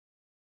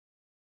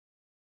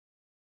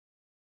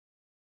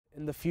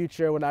In the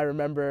future, when I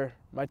remember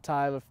my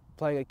time of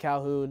playing at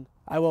Calhoun,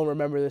 I won't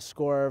remember the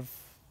score of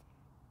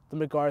the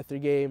MacArthur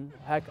game.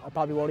 Heck, I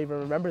probably won't even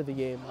remember the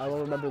game. I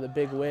won't remember the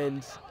big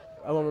wins.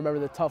 I won't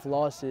remember the tough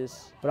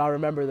losses, but I'll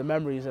remember the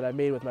memories that I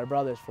made with my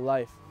brothers for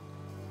life.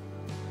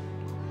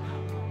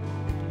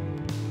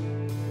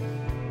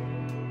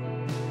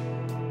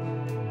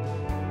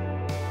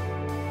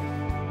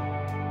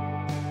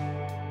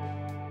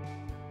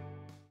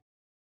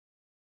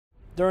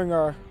 During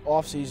our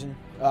off-season,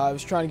 I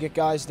was trying to get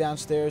guys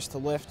downstairs to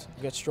lift,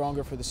 get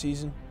stronger for the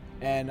season,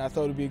 and I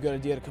thought it would be a good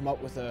idea to come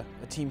up with a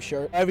team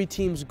shirt. Every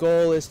team's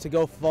goal is to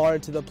go far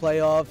into the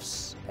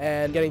playoffs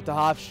and getting to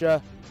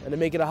Hofstra. And to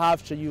make it a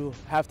Hofstra, you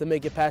have to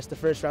make it past the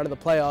first round of the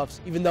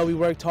playoffs. Even though we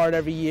worked hard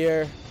every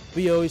year,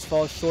 we always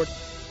fall short.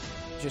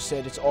 Just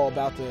said it's all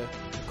about the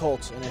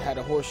Colts, and it had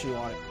a horseshoe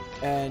on it.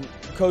 And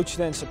Coach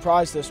then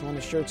surprised us when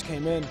the shirts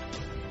came in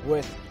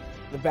with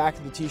the back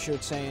of the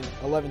t-shirt saying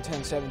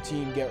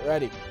 11-10-17, get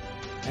ready.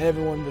 And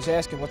everyone was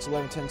asking, what's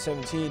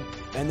 11-10-17?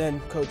 And then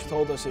Coach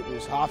told us it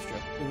was Hofstra.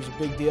 It was a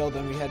big deal.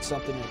 Then we had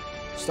something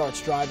to start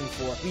striving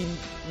for. We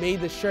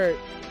made the shirt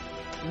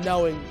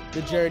knowing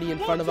the journey in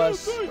front of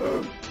us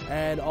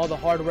and all the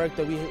hard work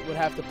that we would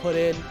have to put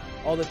in,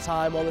 all the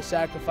time, all the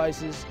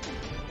sacrifices.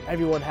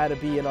 Everyone had to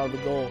be in on the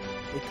goal.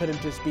 It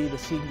couldn't just be the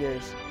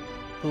seniors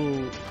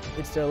who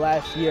it's their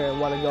last year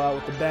and want to go out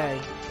with a bang.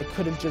 It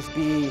couldn't just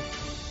be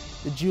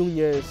the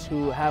juniors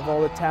who have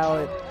all the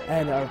talent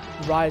and are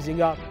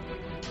rising up.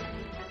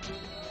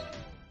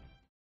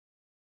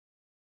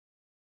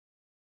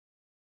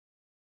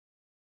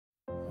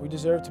 We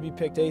deserve to be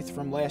picked 8th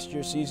from last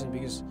year's season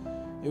because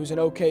it was an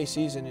okay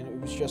season and it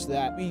was just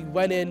that. We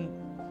went in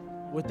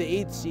with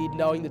the 8th seed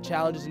knowing the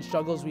challenges and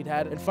struggles we'd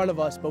had in front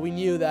of us, but we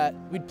knew that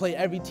we'd play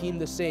every team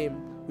the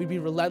same. We'd be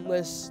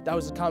relentless. That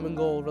was the common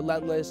goal,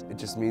 relentless. It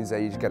just means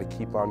that you just got to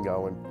keep on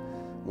going.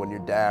 When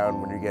you're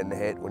down, when you're getting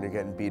hit, when you're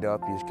getting beat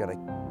up, you just got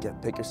to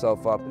pick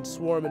yourself up. And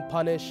swarm and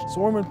punish.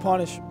 Swarm and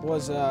punish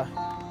was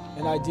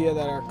an idea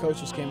that our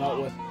coaches came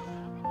out with.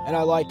 And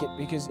I like it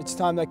because it's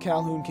time that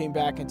Calhoun came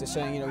back into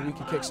saying, you know, we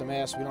can kick some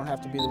ass. We don't have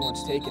to be the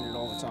ones taking it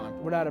all the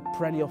time. We're not a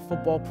perennial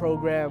football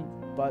program,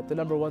 but the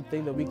number one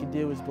thing that we can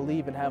do is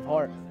believe and have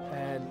heart.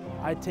 And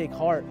I take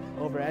heart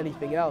over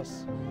anything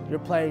else. You're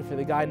playing for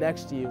the guy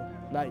next to you,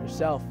 not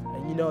yourself.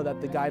 And you know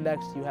that the guy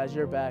next to you has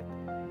your back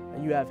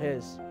and you have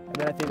his. And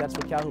then I think that's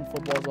what Calhoun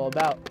football is all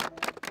about.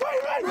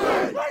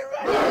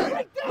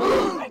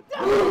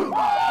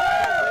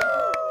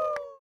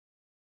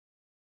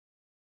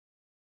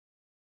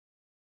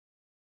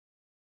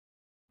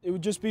 It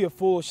would just be a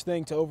foolish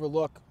thing to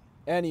overlook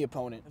any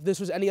opponent. If this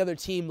was any other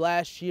team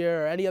last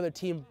year or any other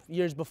team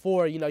years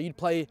before, you know, you'd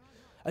play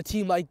a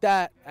team like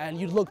that and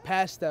you'd look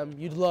past them.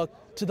 You'd look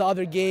to the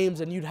other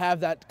games and you'd have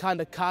that kind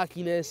of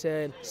cockiness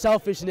and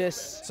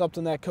selfishness.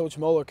 Something that Coach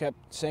Moeller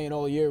kept saying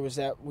all year was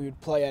that we would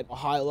play at a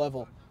high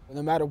level.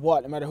 No matter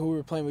what, no matter who we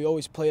were playing, we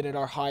always played at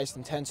our highest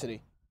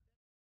intensity.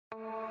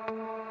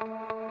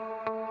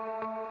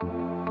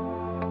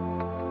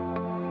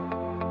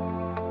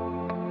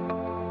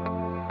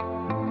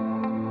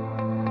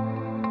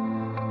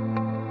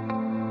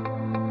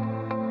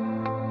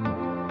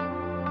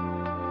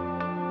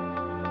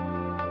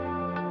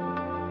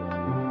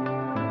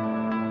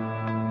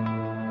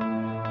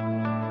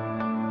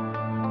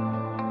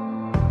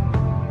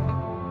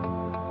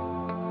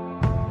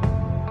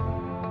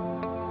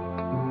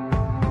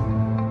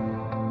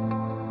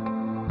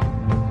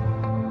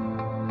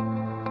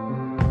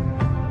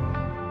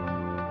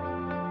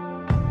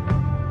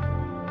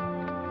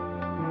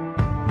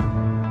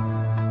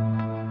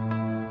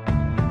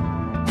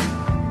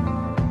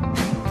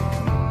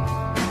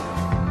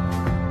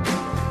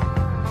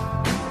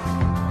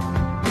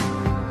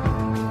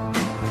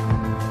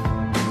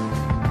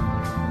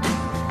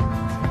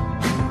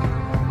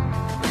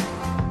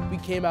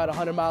 Came out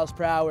 100 miles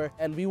per hour,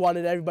 and we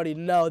wanted everybody to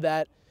know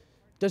that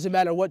doesn't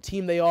matter what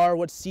team they are,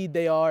 what seed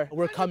they are,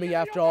 we're coming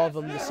after all of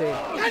them the same.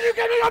 Can you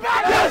give me your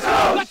back? Let's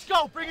go! Let's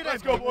go! Bring it in!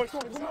 Let's go, boys!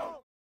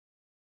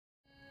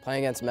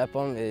 Playing against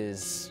Mepham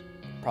is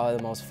probably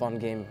the most fun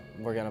game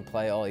we're going to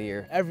play all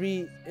year.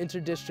 Every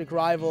inter-district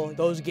rival,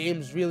 those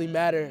games really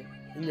matter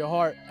in your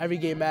heart. Every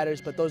game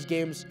matters, but those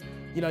games,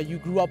 you know, you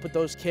grew up with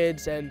those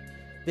kids and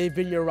they've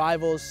been your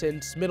rivals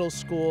since middle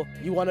school.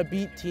 You want to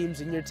beat teams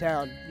in your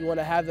town. You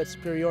want to have that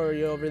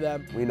superiority over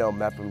them. We know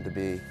Mepham to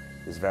be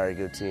this very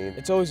good team.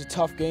 It's always a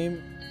tough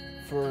game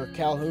for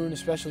Calhoun,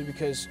 especially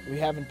because we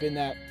haven't been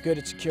that good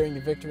at securing the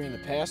victory in the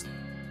past.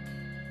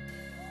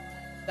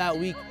 That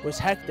week was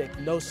hectic.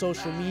 No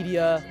social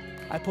media.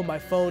 I put my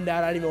phone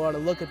down. I didn't even want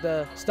to look at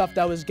the stuff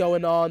that was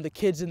going on. The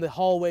kids in the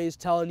hallways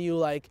telling you,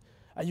 like,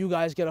 are you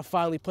guys going to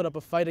finally put up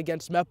a fight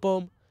against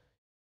Mepham?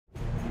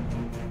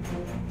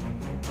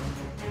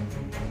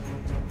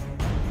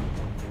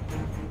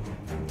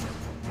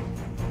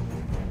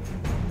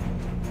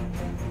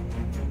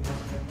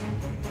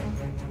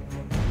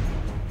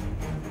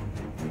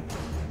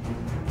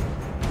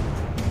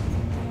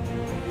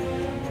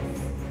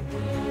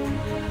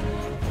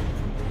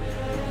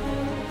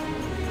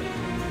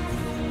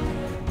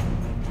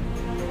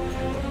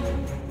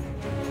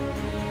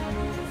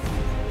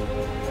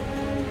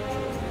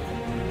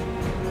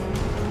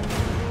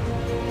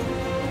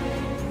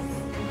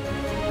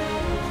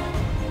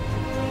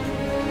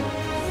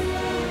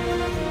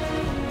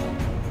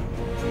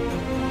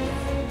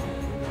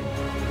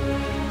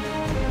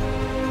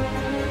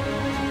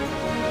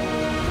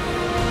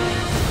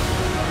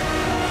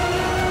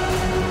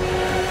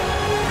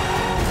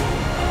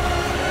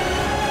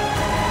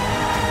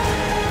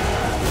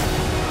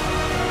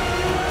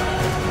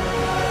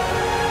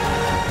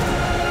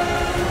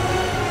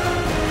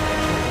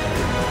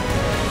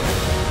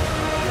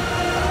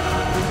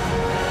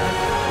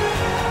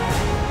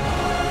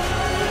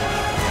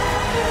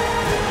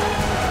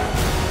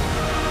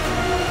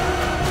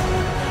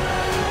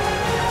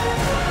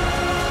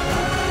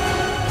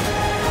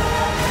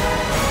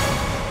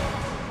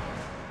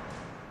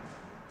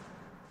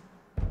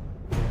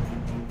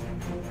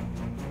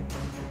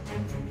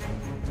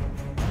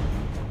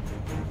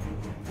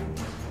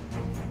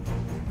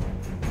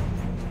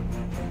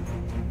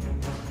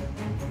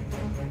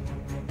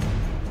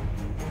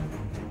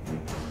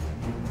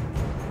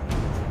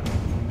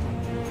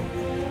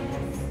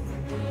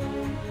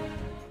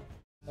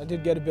 I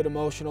did get a bit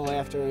emotional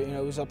after,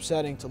 it was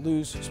upsetting to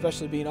lose,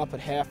 especially being up at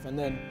half and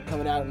then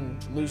coming out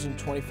and losing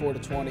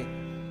 24-20.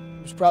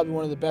 It was probably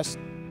one of the best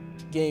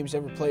games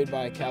ever played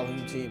by a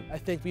Calhoun team. I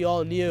think we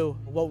all knew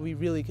what we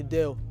really could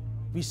do.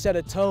 We set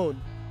a tone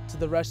to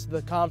the rest of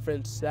the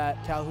conference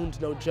that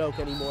Calhoun's no joke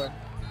anymore,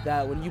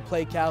 that when you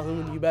play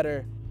Calhoun, you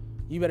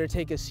better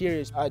take us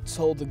serious. I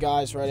told the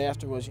guys right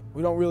afterwards,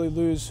 we don't really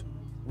lose,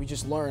 we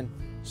just learn.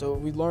 So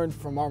we learned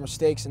from our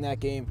mistakes in that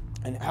game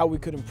and how we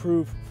could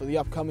improve for the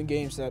upcoming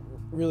games that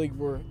really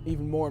were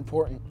even more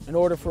important in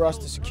order for us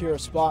to secure a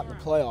spot in the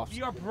playoffs.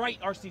 We are bright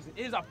our season.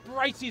 It is a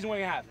bright season we're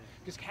going to have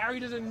because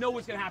Carrie doesn't know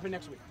what's going to happen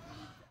next week.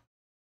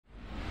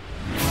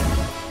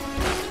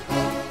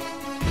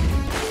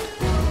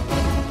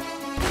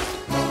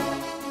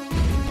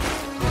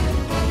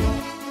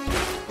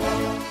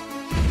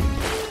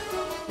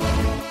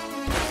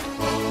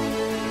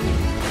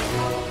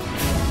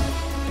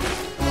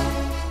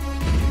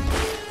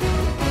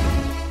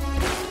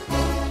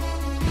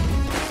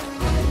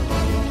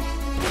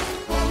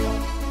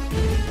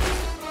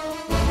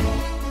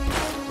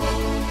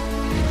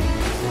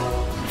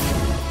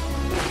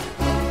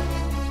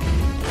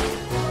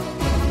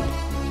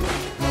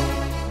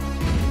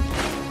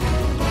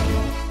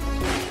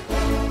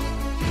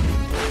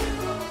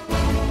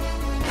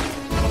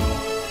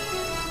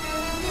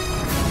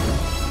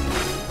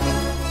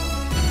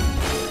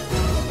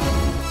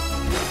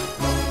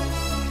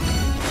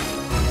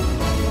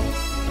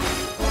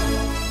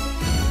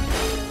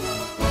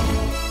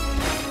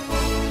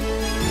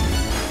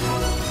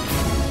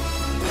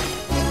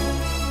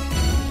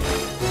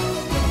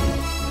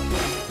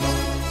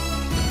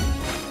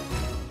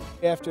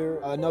 After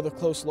another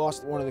close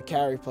loss, one of the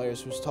Carey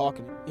players was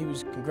talking. He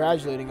was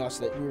congratulating us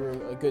that we were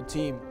a good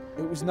team.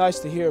 It was nice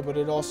to hear, but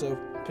it also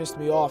pissed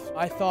me off.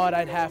 I thought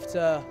I'd have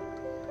to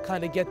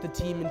kind of get the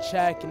team in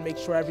check and make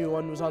sure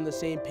everyone was on the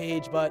same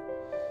page, but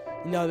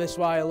this is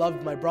why I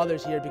loved my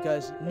brothers here,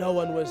 because no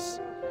one was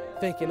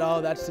thinking,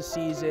 oh, that's the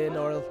season,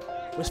 or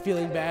was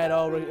feeling bad,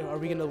 oh, are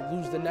we gonna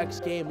lose the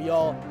next game? We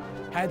all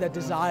had that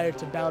desire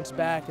to bounce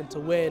back and to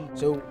win.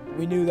 So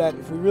we knew that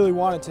if we really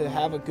wanted to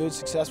have a good,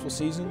 successful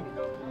season,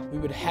 we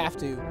would have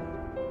to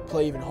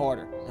play even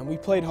harder. And we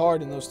played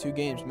hard in those two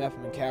games,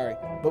 Mepham and Carey.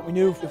 But we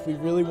knew if we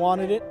really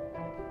wanted it,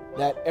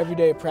 that every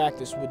day of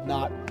practice would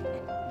not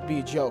be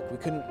a joke. We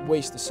couldn't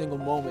waste a single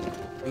moment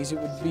because it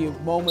would be a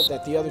moment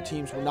that the other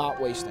teams were not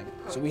wasting.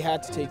 So we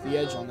had to take the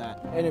edge on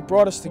that. And it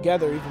brought us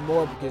together even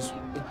more because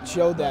it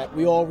showed that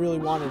we all really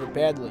wanted it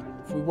badly.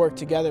 If we worked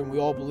together and we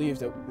all believed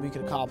that we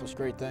could accomplish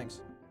great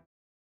things.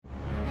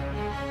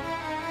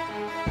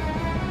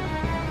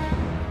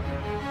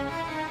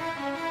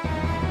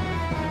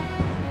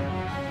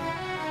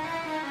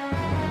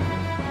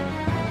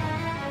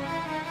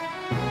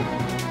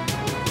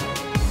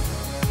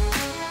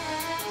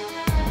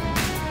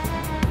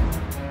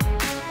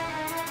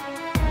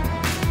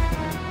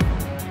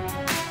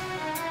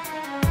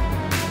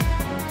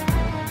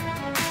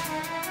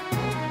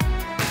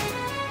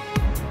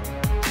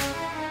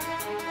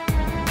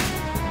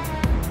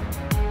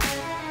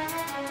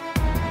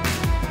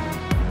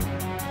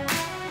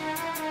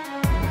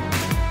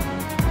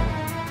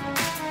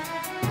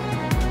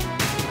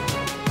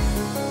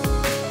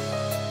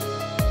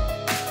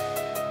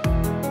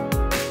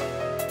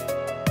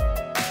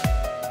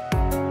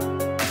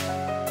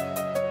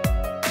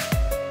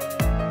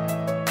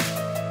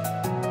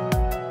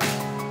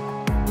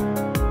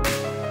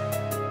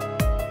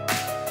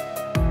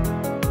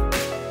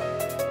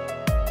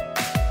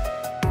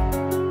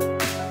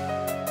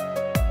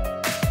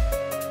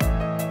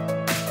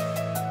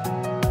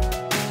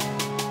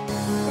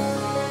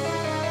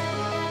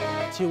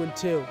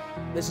 2-2.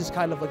 This is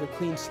kind of like a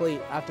clean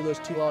slate after those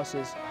two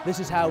losses. This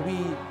is how we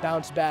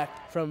bounce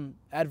back from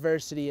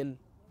adversity, and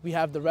we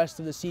have the rest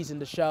of the season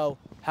to show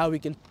how we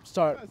can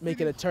start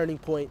making a turning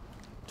point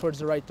towards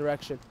the right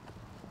direction.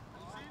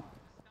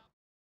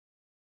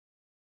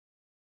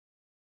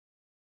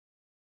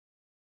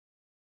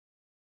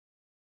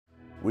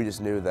 We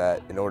just knew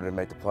that in order to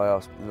make the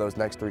playoffs, those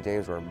next 3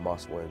 games were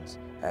must-wins,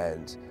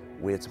 and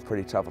we had some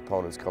pretty tough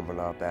opponents coming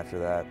up after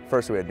that.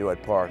 First we had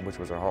Duet Park, which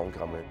was our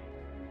homecoming.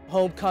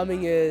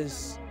 Homecoming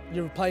is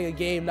you're playing a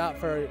game not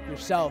for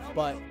yourself,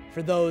 but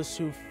for those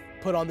who've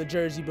put on the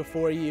jersey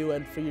before you,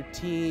 and for your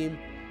team,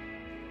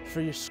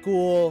 for your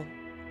school,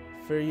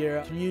 for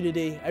your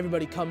community.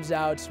 Everybody comes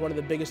out. It's one of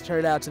the biggest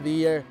turnouts of the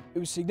year. It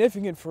was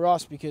significant for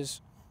us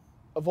because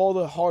of all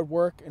the hard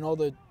work and all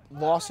the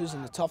losses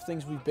and the tough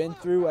things we've been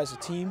through as a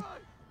team,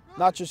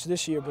 not just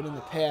this year, but in the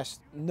past.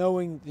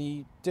 Knowing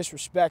the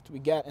disrespect we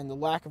get and the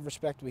lack of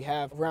respect we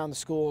have around the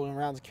school and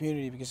around the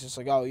community, because it's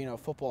like, oh, you know,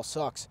 football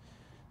sucks.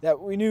 That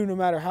we knew no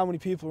matter how many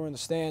people were in the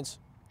stands,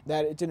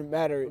 that it didn't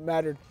matter. It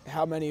mattered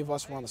how many of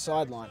us were on the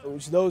sideline. It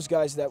was those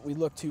guys that we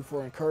looked to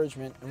for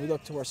encouragement, and we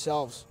looked to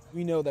ourselves.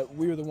 We know that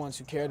we were the ones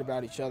who cared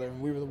about each other,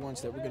 and we were the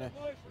ones that were going to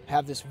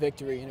have this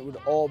victory, and it would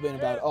have all been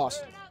about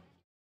us.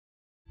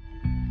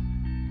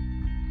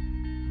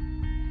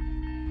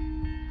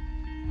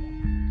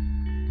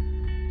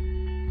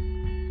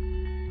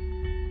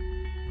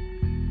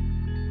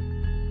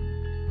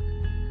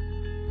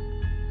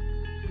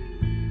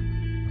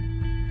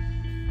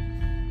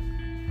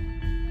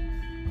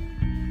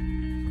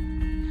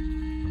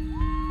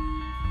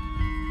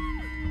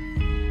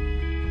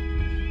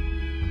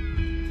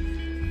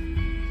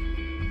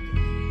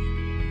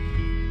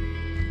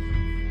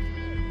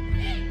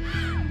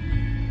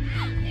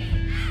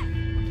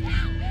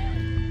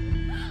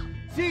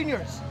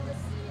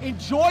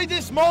 Enjoy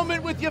this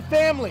moment with your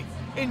family.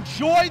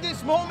 Enjoy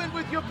this moment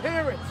with your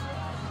parents.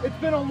 It's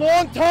been a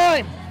long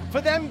time for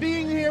them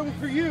being here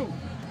for you,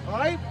 all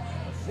right?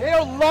 They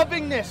are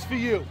loving this for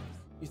you.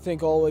 You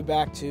think all the way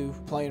back to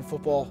playing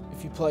football,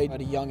 if you played at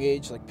a young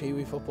age, like Pee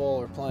Wee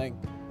football or playing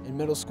in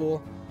middle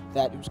school,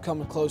 that it was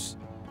coming close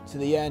to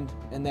the end,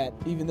 and that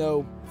even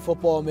though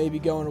football may be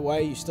going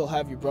away, you still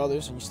have your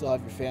brothers and you still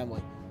have your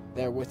family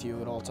there with you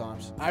at all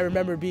times. I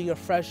remember being a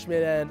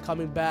freshman and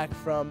coming back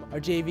from our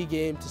JV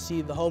game to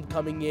see the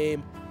homecoming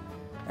game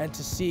and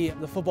to see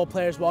the football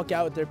players walk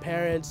out with their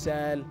parents,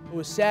 and it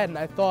was sad, and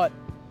I thought,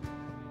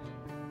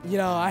 you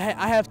know, I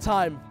have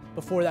time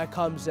before that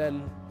comes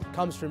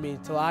for me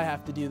till I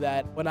have to do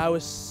that. When I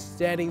was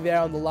standing there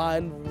on the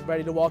line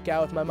ready to walk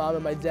out with my mom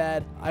and my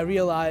dad, I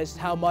realized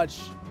how much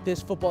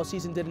this football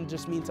season didn't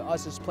just mean to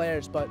us as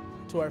players, but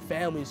to our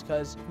families,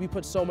 because we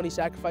put so many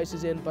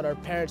sacrifices in, but our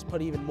parents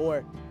put even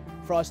more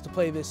for us to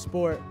play this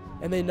sport,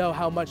 and they know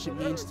how much it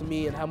means to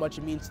me and how much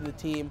it means to the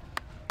team.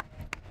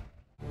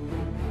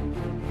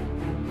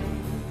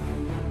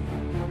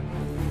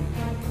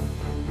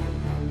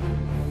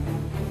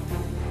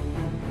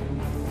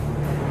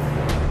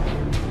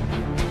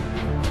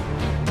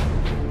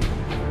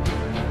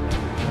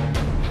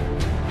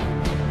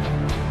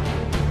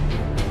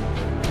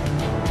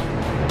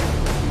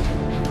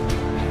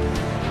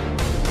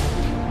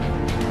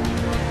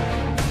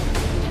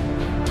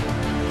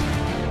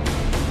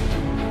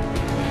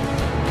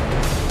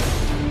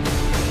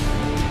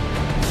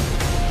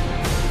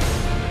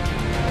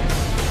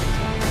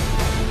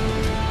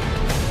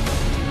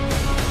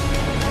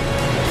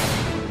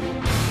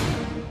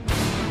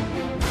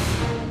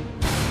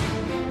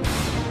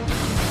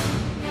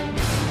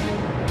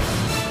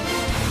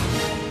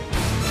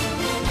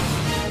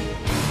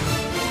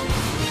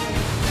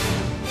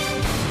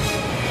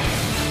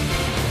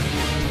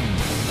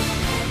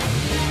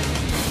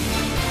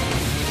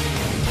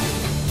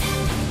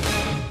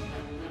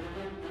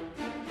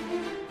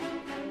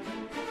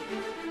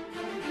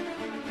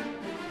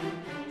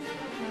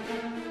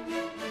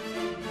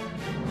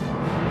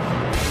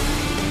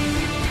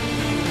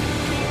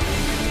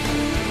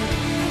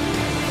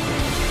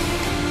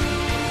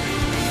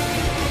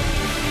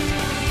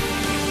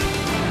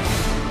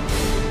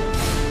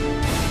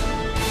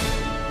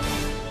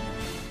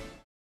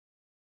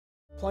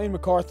 Playing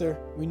MacArthur,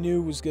 we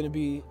knew was going to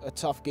be a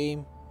tough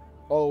game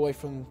all the way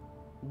from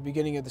the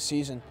beginning of the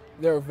season.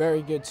 They're a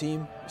very good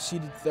team,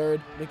 seeded third.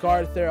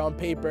 MacArthur on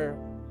paper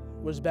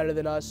was better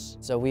than us.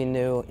 So we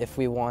knew if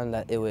we won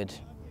that it would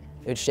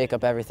shake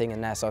up everything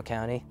in Nassau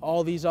County.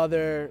 All these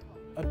other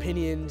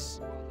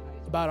opinions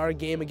about our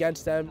game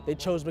against them, they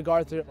chose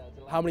MacArthur.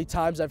 How many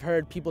times I've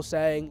heard people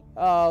saying,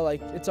 oh,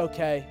 like, it's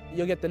okay,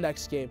 you'll get the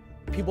next game.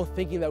 People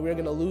thinking that we were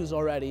gonna lose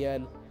already,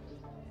 and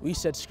we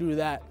said, screw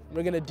that.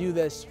 We're gonna do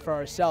this for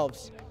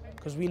ourselves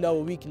because we know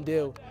what we can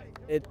do.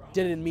 It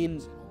didn't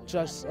mean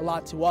just a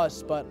lot to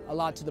us, but a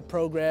lot to the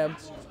program,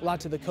 a lot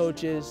to the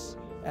coaches,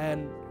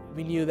 and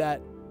we knew that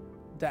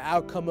the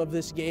outcome of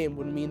this game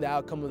would mean the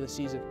outcome of the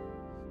season.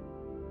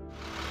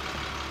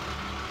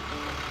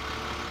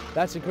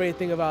 That's a great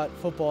thing about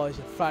football, is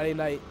a Friday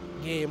night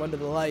game under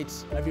the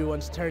lights.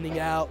 Everyone's turning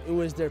out. It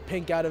was their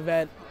pink out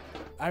event.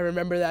 I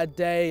remember that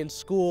day in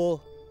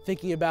school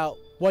thinking about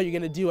what you're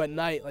gonna do at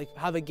night, like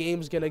how the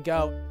game's gonna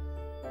go.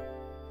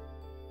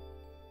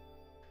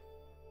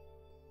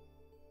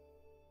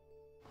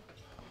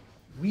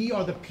 We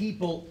are the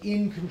people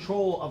in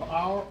control of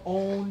our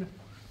own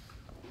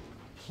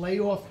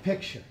playoff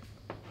picture.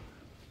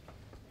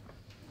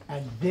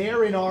 And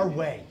they're in our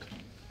way.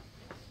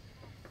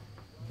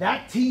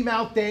 That team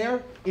out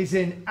there is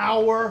in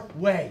our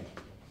way.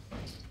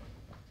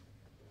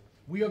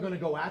 We are going to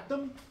go at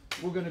them.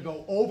 We're going to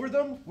go over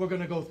them. We're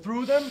going to go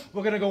through them.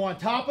 We're going to go on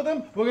top of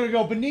them. We're going to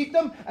go beneath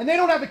them. And they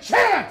don't have a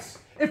chance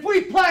if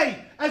we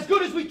play as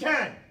good as we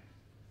can.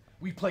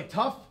 We play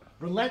tough,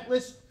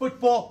 relentless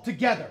football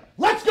together.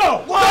 Let's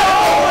go!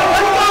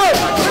 Whoa!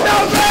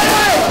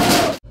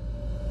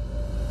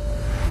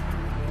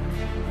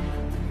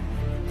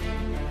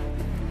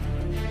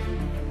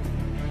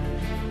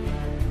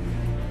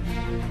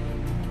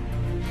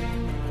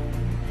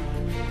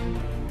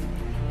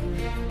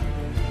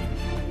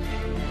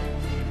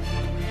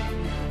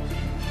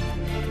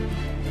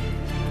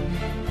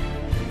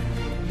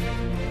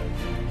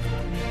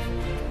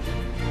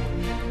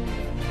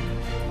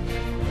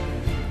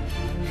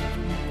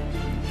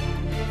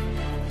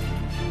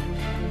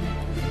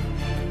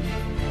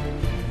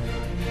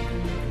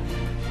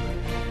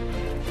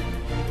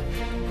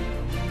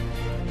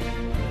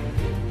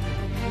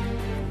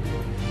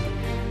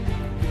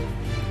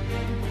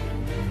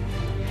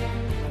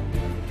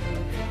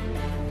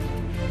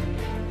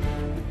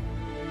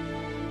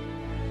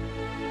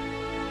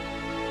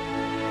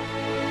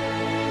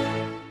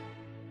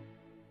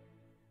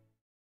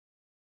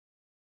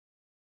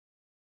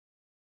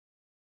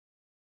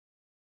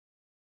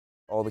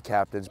 All the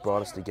captains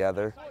brought us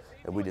together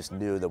and we just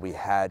knew that we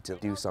had to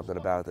do something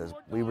about this.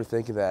 We were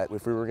thinking that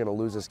if we were going to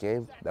lose this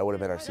game, that would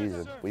have been our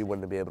season. We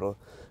wouldn't be able to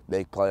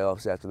make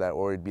playoffs after that,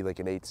 or it'd be like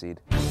an 8 seed.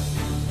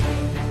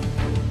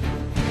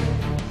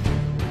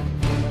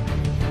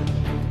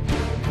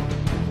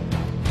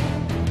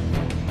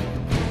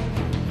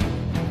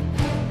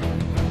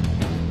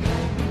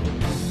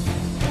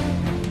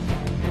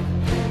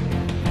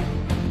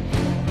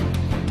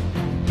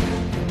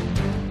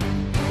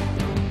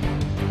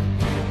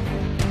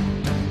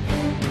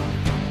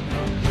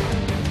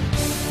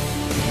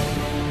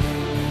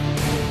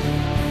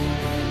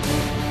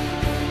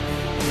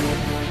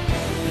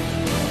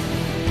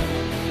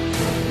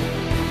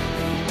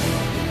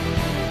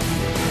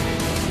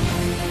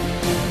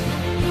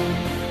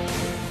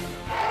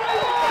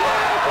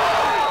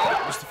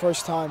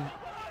 First time,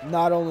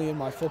 not only in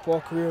my football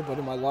career, but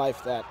in my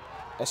life, that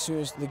as soon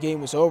as the game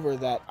was over,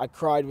 that I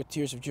cried with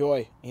tears of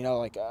joy. You know,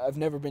 like I've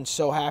never been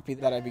so happy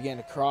that I began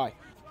to cry.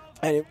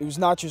 And it was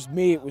not just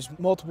me, it was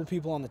multiple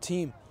people on the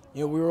team.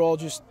 You know, we were all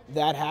just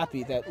that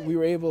happy that we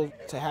were able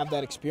to have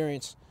that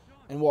experience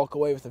and walk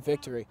away with a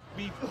victory.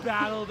 We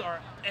battled our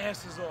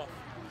asses off.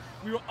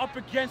 We were up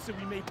against it.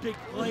 We made big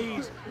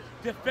plays.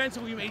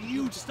 Defensively, we made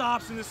huge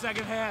stops in the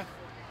second half.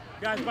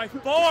 Guys, by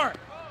far,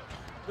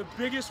 the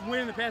biggest win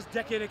in the past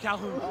decade at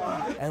Calhoun.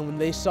 And when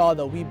they saw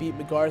that we beat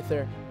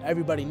MacArthur,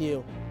 everybody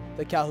knew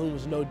that Calhoun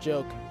was no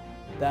joke,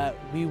 that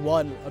we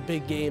won a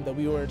big game that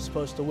we weren't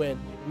supposed to win.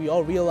 We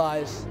all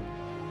realized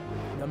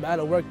the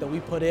amount of work that we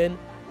put in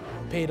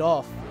paid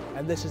off,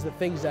 and this is the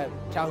things that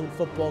Calhoun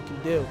football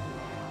can do.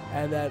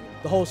 And that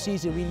the whole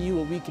season we knew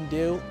what we can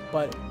do,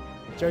 but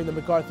during the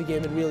MacArthur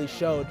game it really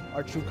showed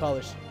our true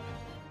colors.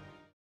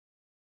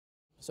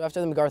 So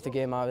after the MacArthur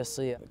game,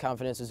 obviously,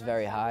 confidence was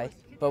very high.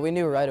 But we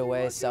knew right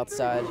away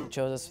Southside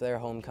chose us for their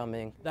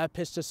homecoming. That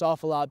pissed us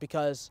off a lot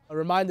because it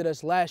reminded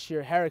us last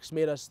year Herrick's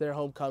made us their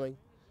homecoming,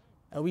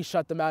 and we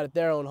shut them out at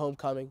their own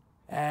homecoming.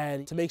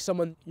 And to make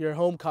someone your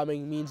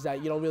homecoming means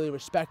that you don't really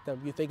respect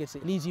them. You think it's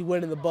an easy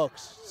win in the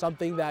books,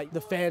 something that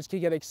the fans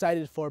can get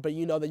excited for, but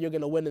you know that you're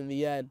going to win in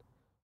the end.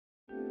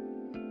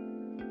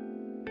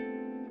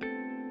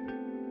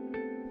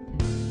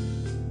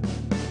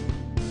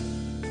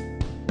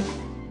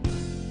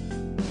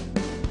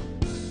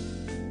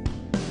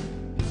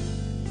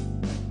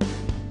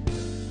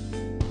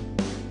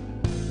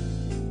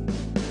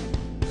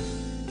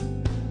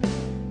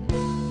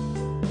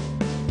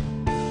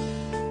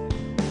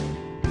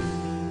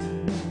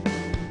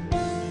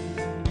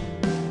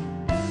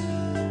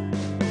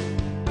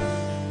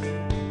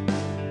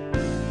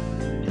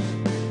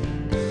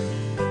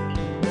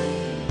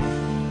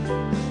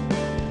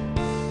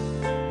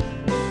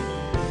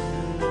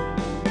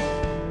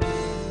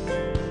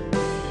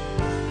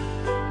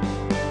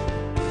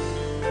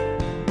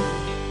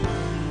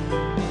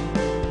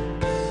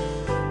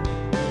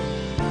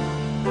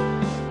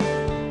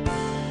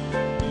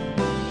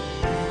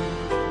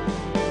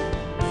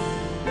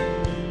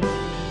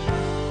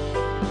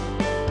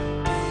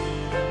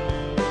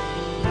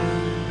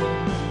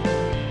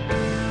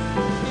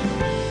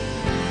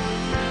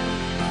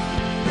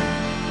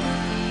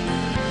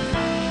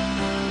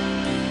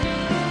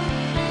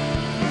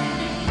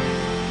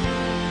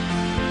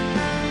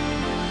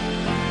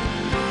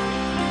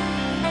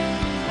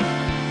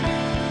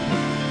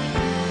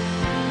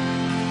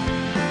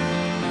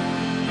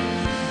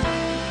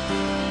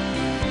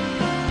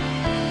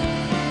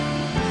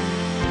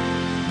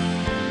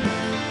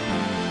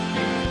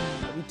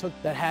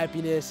 Took that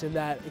happiness and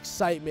that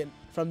excitement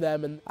from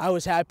them, and I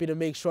was happy to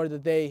make sure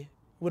that they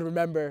would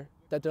remember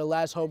that their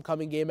last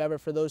homecoming game ever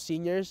for those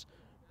seniors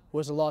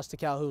was a loss to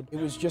Calhoun. It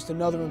was just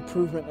another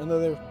improvement,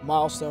 another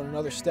milestone,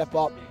 another step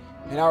up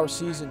in our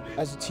season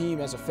as a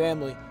team, as a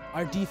family.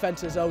 Our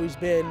defense has always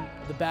been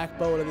the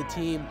backbone of the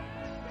team,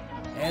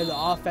 and the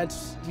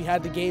offense, we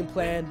had the game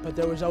plan, but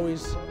there was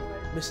always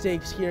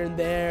mistakes here and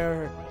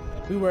there.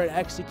 We weren't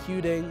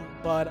executing,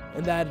 but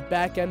in that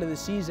back end of the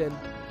season,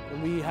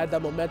 when we had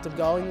that momentum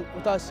going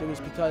with us, it was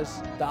because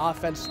the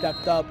offense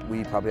stepped up.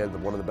 We probably had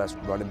one of the best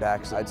running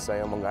backs, I'd say,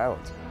 on Long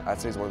Island.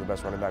 I'd say he's one of the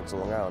best running backs on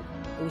Long Island.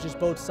 It was just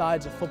both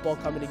sides of football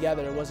coming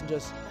together. It wasn't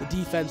just the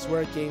defense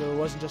working, or it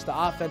wasn't just the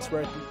offense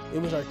working.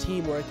 It was our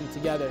team working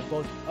together,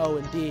 both O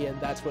and D, and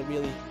that's what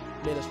really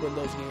made us win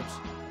those games.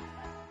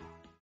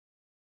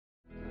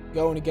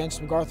 Going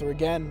against MacArthur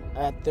again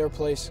at their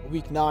place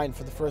week 9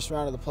 for the first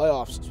round of the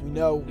playoffs, we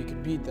know we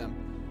could beat them.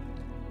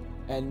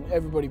 And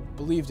everybody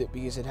believed it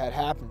because it had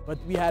happened. But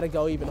we had to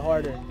go even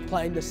harder.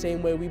 Playing the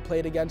same way we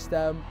played against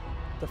them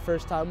the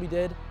first time we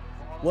did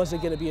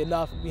wasn't going to be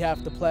enough. We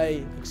have to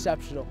play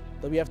exceptional.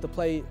 That we have to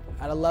play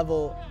at a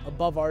level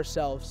above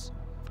ourselves,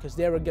 because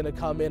they were going to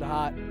come in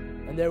hot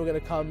and they were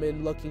going to come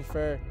in looking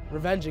for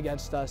revenge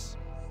against us.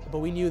 But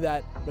we knew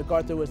that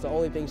MacArthur was the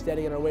only thing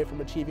standing in our way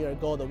from achieving our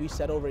goal that we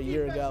set over a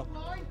year ago.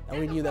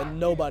 And we knew that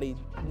nobody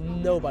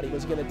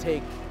was going to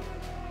take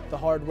the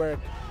hard work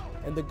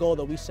and the goal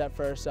that we set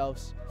for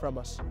ourselves from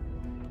us.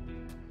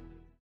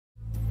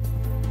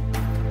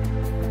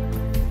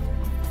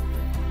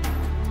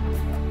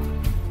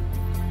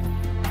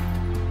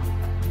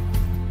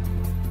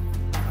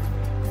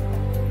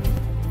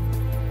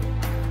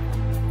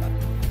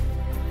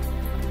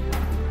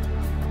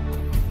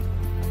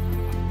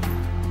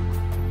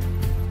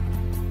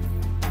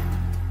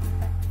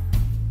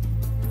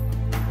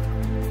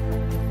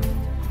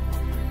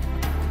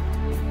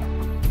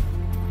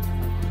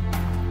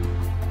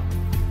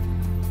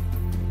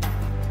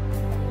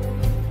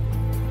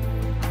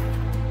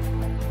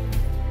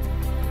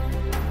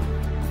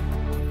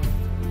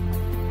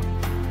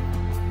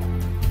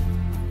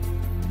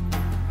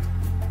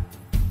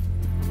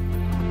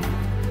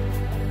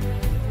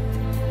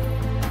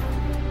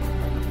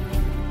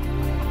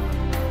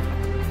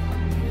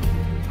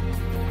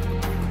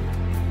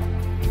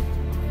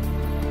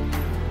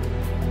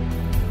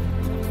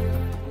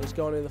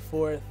 going into the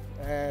fourth,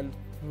 and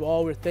we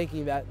all were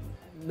thinking that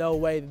no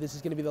way that this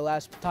is going to be the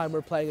last time we're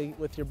playing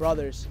with your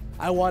brothers.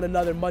 I want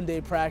another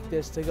Monday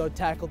practice to go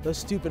tackle those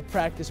stupid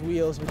practice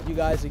wheels with you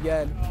guys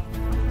again.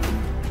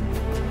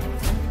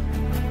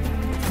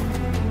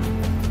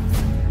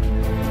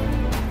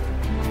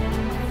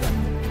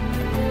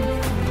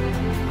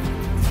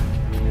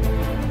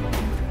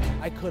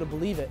 I couldn't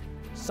believe it.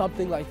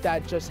 Something like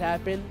that just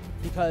happened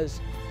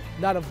because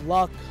not of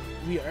luck,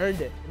 we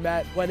earned it.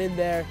 Matt went in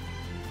there,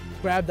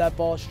 grabbed that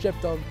ball,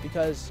 stripped him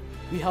because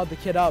we held the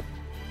kid up,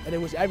 and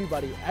it was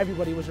everybody.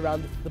 Everybody was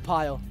around the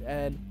pile,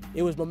 and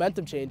it was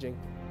momentum changing.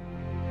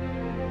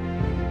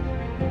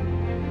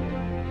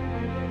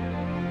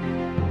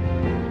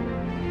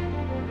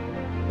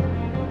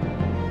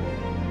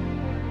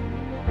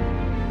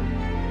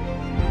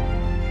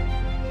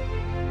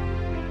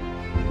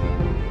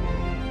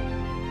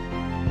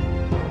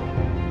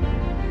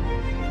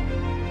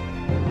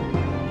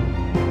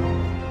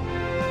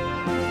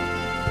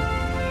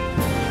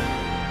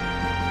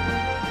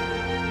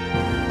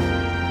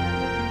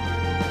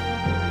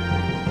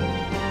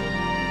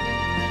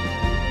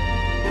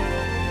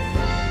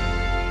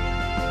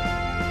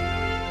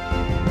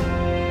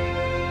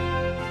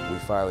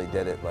 Finally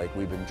did it. Like,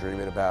 we've been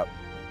dreaming about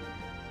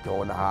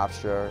going to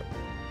Hofstra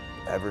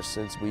ever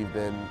since we've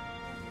been,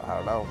 I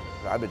don't know,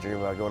 I've been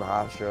dreaming about going to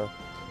Hofstra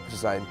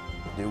because I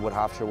knew what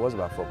Hofstra was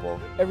about football.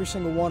 Every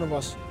single one of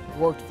us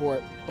worked for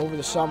it over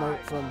the summer,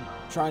 from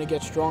trying to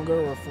get stronger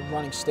or from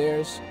running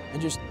stairs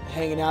and just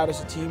hanging out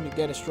as a team to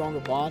get a stronger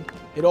bond.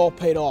 It all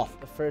paid off.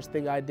 The first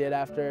thing I did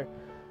after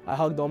I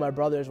hugged all my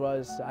brothers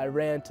was I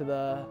ran to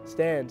the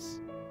stands.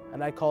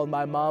 And I called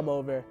my mom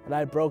over, and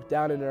I broke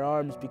down in her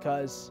arms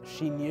because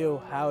she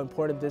knew how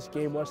important this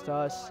game was to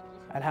us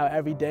and how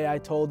every day I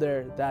told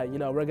her that, you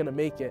know, we're gonna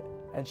make it.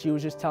 And she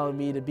was just telling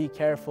me to be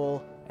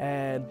careful,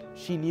 and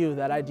she knew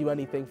that I'd do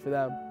anything for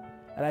them.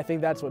 And I think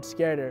that's what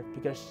scared her,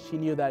 because she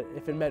knew that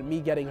if it meant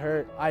me getting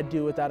hurt, I'd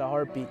do it without a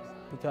heartbeat,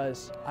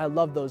 because I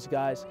love those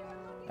guys.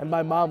 And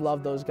my mom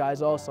loved those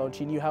guys also, and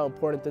she knew how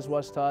important this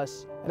was to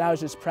us. And I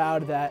was just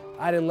proud that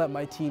I didn't let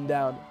my team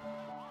down.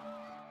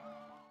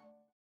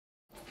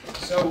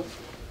 So,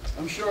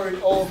 I'm sure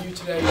all of you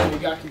today, you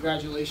got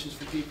congratulations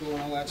for people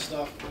and all that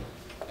stuff.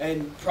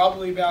 And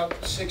probably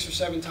about 6 or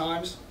 7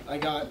 times, I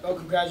got, oh,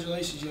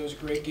 congratulations, it was a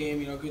great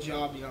game, good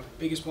job,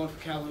 biggest one for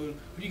Calhoun.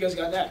 Who do you guys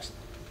got next?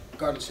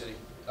 Garden City.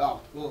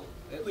 Oh, well,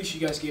 at least you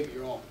guys gave it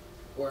your all.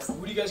 Or,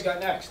 who do you guys got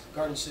next?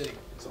 Garden City.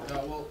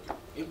 Well,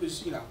 it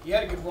was, you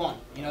had a good run.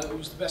 It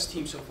was the best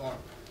team so far.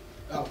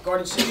 Oh,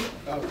 Garden City?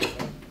 Oh,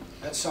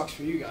 that sucks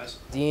for you guys.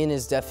 Dean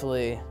is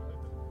definitely,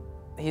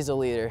 he's a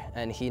leader,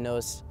 and he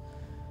knows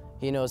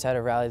how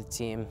to rally the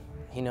team.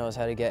 He knows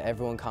how to get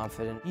everyone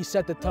confident. He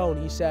set the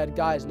tone. He said,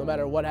 guys, no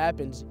matter what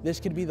happens, this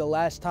could be the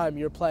last time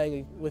you're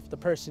playing with the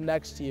person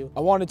next to you. I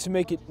wanted to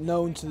make it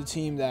known to the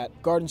team that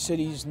Garden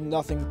City is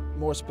nothing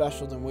more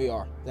special than we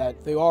are,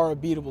 that they are a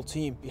beatable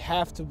team. You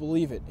have to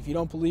believe it. If you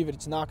don't believe it,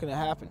 it's not going to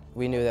happen.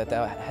 We knew that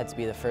that had to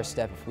be the first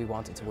step if we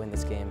wanted to win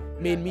this game.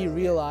 It made me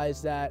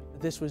realize that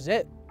this was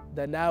it,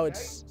 that now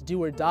it's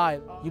do or die.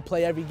 You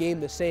play every game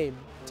the same.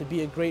 To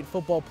be a great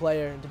football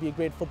player and to be a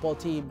great football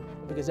team,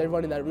 because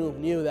everyone in that room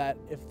knew that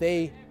if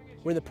they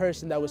were the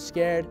person that was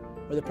scared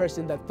or the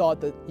person that thought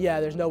that,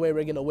 yeah, there's no way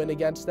we're going to win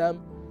against them,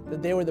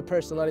 that they were the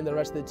person letting the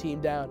rest of the team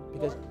down,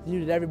 because you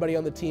needed everybody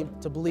on the team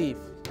to believe,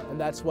 and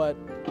that's what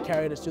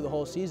carried us through the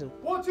whole season.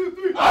 1, 2,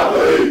 3, I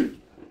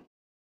believe!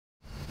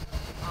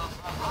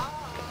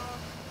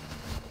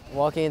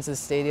 Walking into the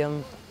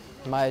stadium,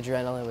 my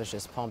adrenaline was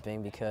just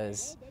pumping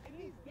because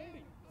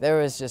there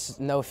was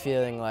just no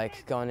feeling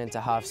like going into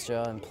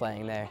Hofstra and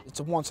playing there. It's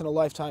a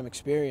once-in-a-lifetime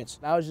experience.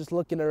 I was just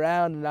looking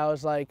around and I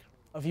was like,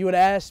 if you would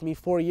have asked me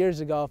 4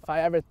 years ago if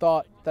I ever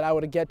thought that I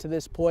would get to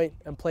this point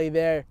and play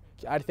there,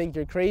 I'd think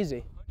you're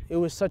crazy. It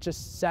was such a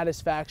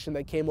satisfaction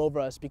that came over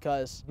us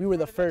because we were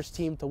the first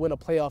team to win a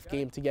playoff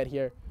game to get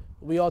here.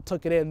 We all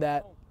took it in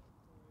that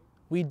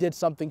we did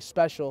something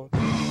special.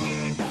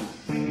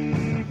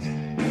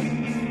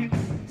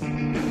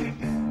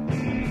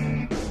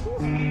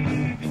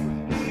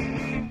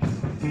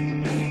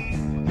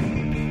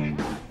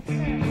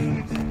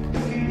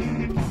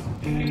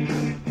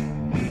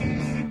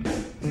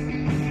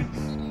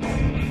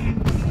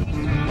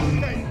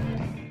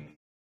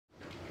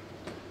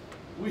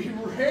 We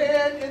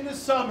ran in the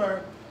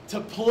summer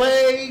to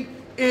play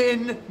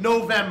in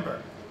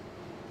November.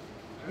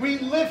 We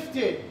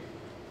lifted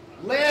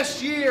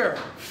last year,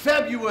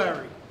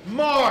 February,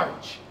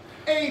 March,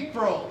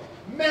 April,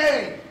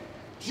 May,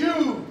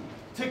 June,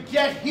 to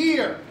get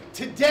here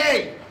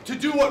today to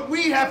do what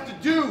we have to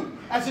do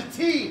as a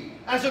team,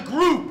 as a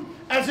group,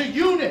 as a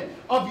unit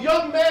of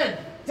young men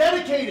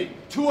dedicated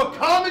to a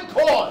common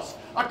cause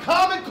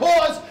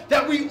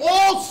that we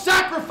all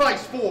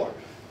sacrifice for.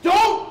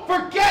 Don't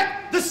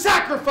forget the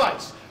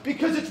sacrifice,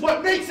 because it's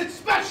what makes it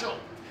special.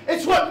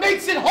 It's what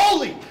makes it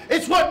holy.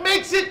 It's what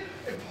makes it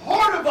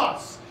part of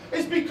us.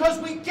 It's because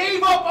we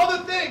gave up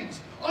other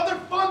things, other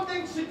fun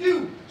things to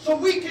do, so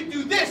we could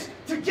do this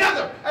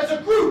together as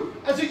a group,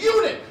 as a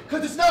unit,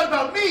 because it's not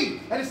about me,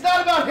 and it's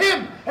not about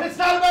him, and it's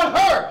not about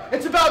her.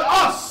 It's about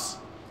us.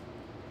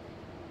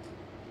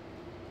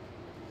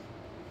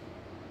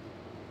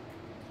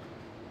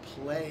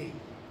 Play.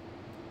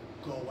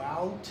 Go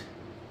out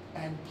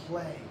and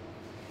play.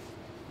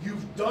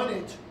 You've done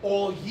it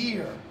all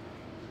year.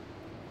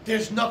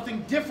 There's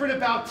nothing different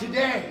about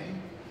today.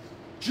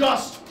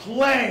 Just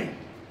play.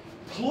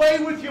 Play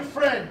with your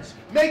friends.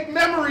 Make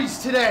memories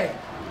today.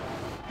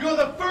 You're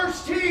the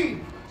first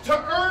team to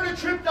earn a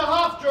trip to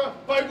Hofstra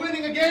by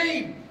winning a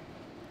game.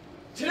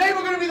 Today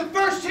we're going to be the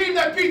first team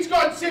that beats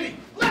Garden City.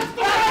 Let's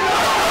go!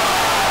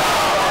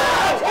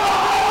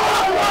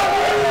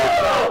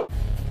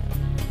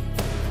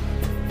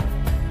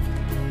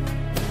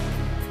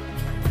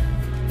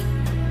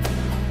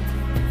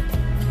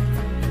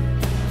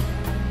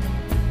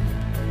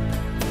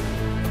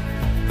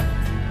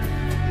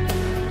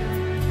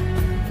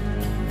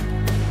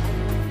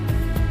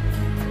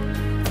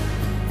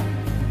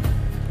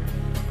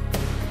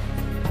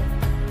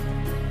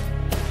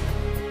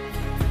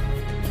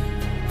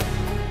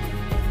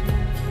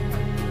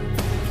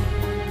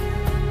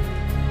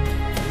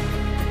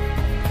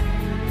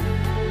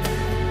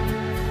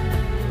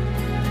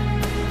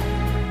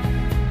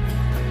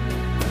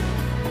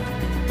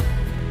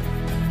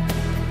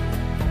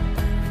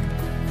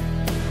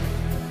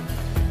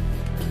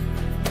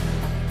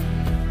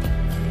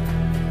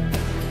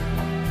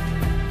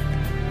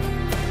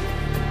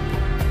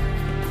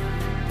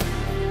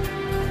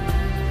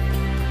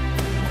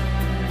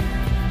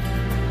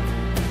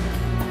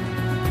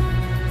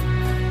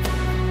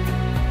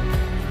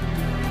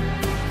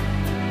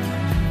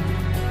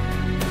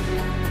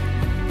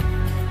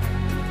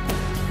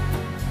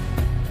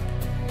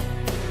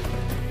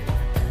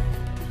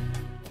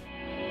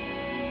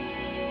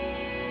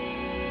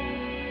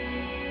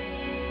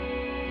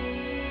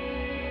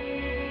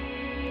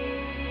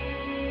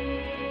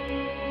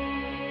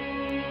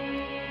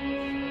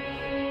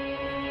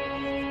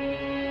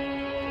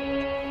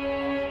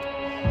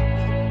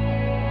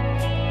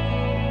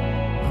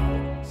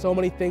 So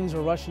many things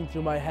were rushing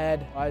through my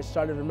head. I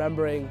started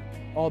remembering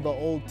all the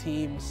old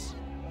teams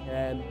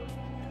and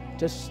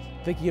just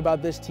thinking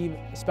about this team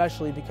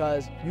especially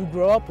because you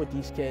grow up with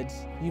these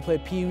kids. You play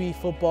pee-wee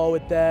football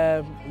with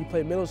them, you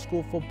play middle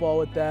school football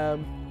with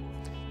them,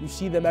 you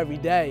see them every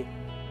day,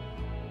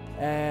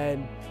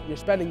 and you're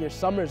spending your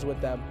summers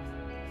with them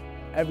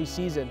every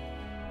season,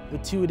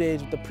 with 2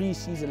 days, with the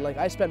preseason. Like,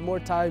 I spent more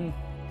time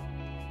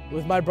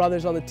with my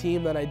brothers on the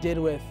team than I did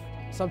with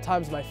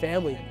sometimes my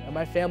family, and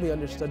my family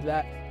understood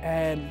that.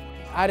 And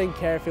I didn't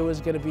care if it was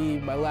gonna be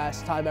my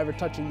last time ever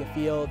touching the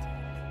field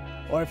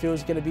or if it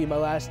was gonna be my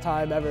last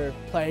time ever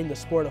playing the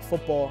sport of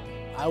football.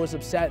 I was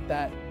upset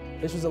that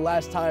this was the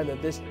last time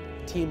that this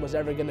team was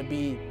ever gonna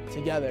be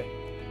together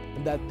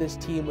and that this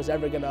team was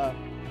ever gonna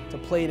to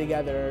play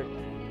together.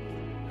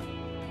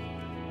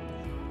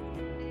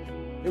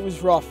 It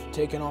was rough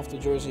taking off the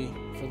jersey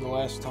for the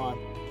last time,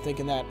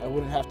 thinking that I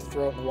wouldn't have to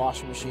throw it in the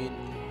washing machine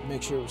and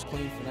make sure it was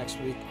clean for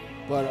next week.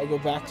 But I go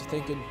back to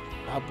thinking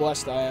how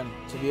blessed I am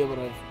to be able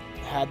to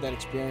have had that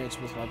experience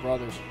with my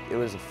brothers. It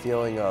was a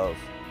feeling of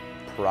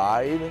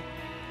pride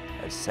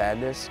and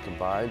sadness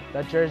combined.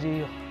 That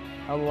jersey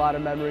held a lot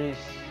of memories.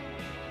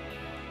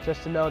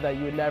 Just to know that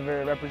you would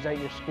never represent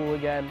your school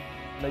again,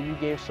 that you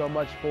gave so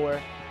much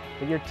for,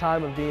 that your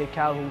time of being a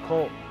Calhoun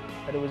Colt,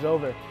 that it was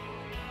over.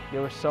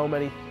 There were so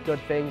many good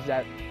things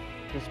that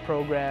this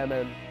program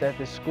and that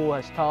this school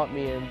has taught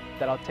me and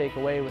that I'll take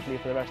away with me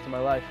for the rest of my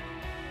life.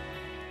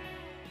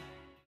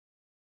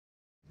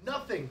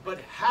 Nothing but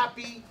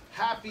happy,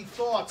 happy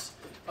thoughts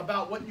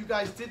about what you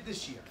guys did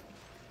this year.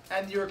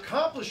 And your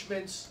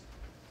accomplishments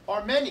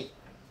are many.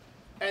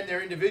 And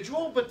they're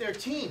individual, but they're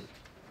team.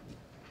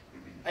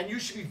 And you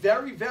should be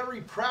very,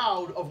 very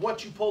proud of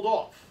what you pulled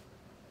off.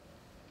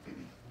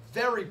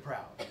 Very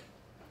proud.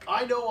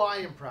 I know I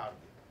am proud of you.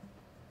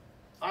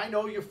 I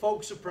know your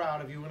folks are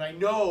proud of you, and I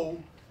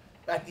know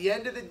at the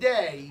end of the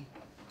day,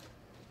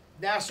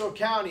 Nassau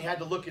County had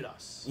to look at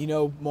us. You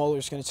know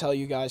Moeller's going to tell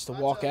you guys to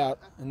walk out,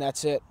 and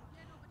that's it.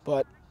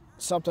 But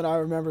something I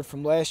remembered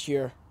from last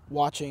year,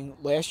 watching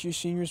last year's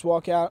seniors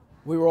walk out,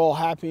 we were all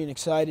happy and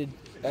excited,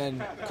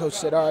 and Coach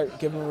said, all right,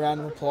 give them a round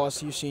of applause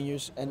to you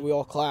seniors, and we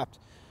all clapped.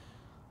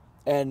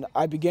 And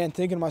I began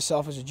thinking to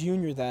myself as a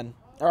junior then,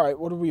 all right,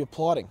 what are we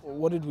applauding?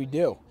 What did we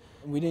do?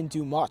 And we didn't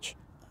do much.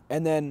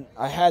 And then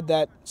I had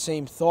that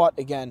same thought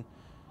again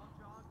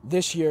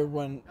this year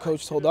when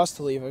Coach told us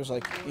to leave. I was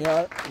like, you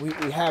know what?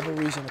 We have a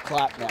reason to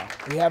clap now.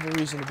 We have a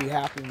reason to be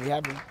happy, and we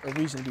have a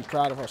reason to be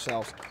proud of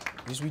ourselves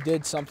because we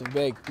did something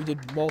big. We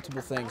did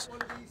multiple things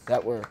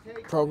that were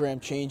program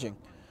changing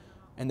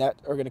and that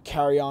are going to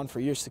carry on for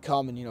years to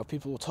come. And, you know,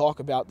 people will talk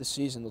about this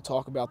season. They'll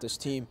talk about this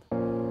team.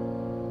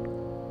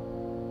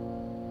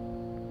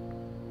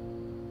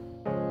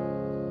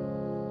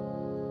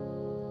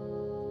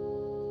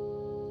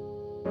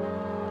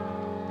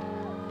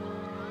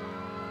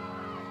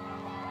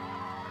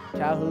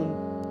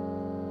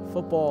 Calhoun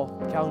football,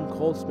 Calhoun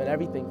Colts meant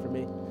everything for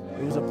me.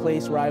 It was a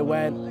place where I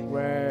went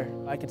where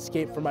I could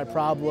escape from my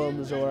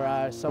problems,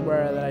 or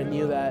somewhere that I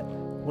knew that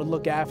would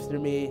look after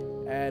me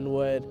and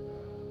would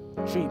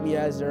treat me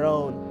as their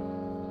own.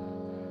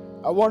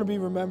 I want to be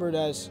remembered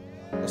as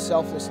a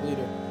selfless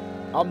leader.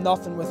 I'm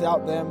nothing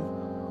without them,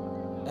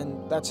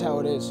 and that's how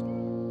it is.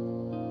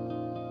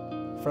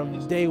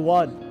 From day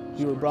one,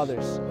 we were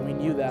brothers, and we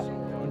knew that.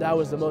 And that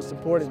was the most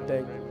important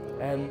thing,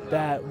 and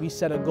that we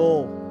set a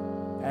goal,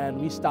 and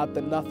we stopped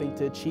at nothing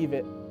to achieve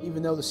it.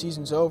 Even though the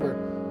season's over,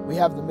 we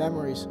have the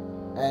memories,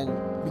 and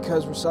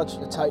because we're such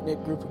a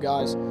tight-knit group of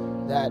guys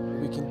that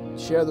we can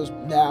share those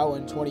now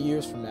and 20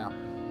 years from now,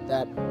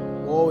 that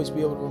we'll always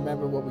be able to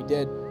remember what we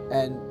did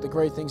and the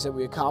great things that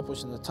we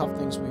accomplished and the tough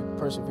things we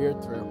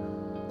persevered through,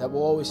 that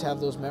we'll always have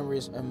those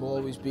memories and we'll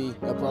always be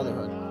a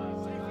brotherhood.